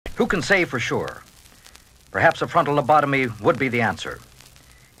Who can say for sure? Perhaps a frontal lobotomy would be the answer.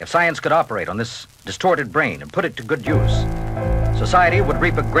 If science could operate on this distorted brain and put it to good use, society would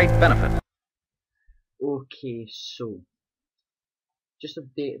reap a great benefit. Okay, so just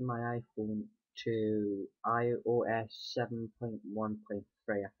updated my iPhone to iOS 7.1.3,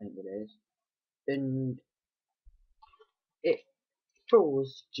 I think it is, and it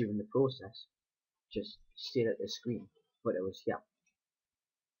froze during the process. Just stayed at the screen, but it was here.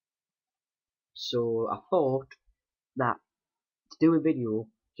 So I thought that to do a video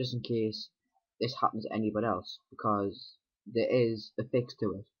just in case this happens to anybody else, because there is a fix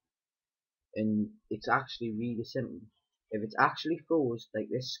to it, and it's actually really simple. If it's actually froze like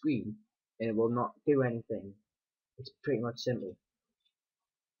this screen and it will not do anything, it's pretty much simple.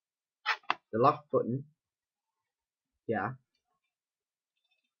 The lock button, yeah,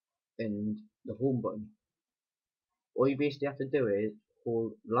 and the home button. All you basically have to do is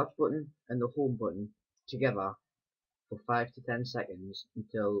hold the lock button and the home button together for 5 to 10 seconds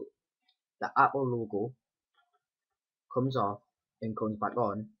until the Apple logo comes off and comes back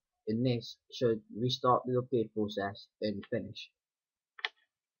on, and this should restart the update process and finish.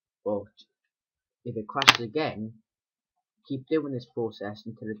 But if it crashes again, keep doing this process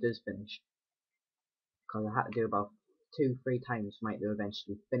until it does finish, because I had to do about 2-3 times for it to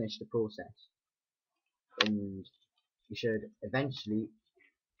eventually finish the process, and you should eventually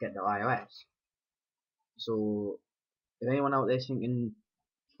get the iOS. So if anyone out there thinking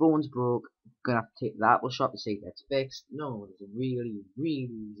phone's broke, gonna have to take the Apple shop to see if it's fixed, no, it's a really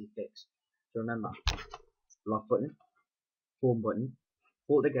easy fix. So remember, lock button, home button,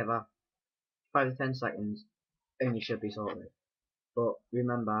 hold together 5 to 10 seconds and you should be sorted. But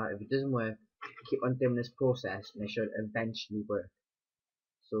remember, if it doesn't work, keep on doing this process and it should eventually work.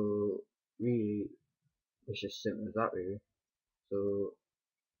 So really, it's just simple as that really. So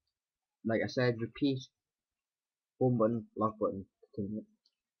like I said, repeat, home button, lock button, continue.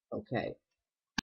 Okay.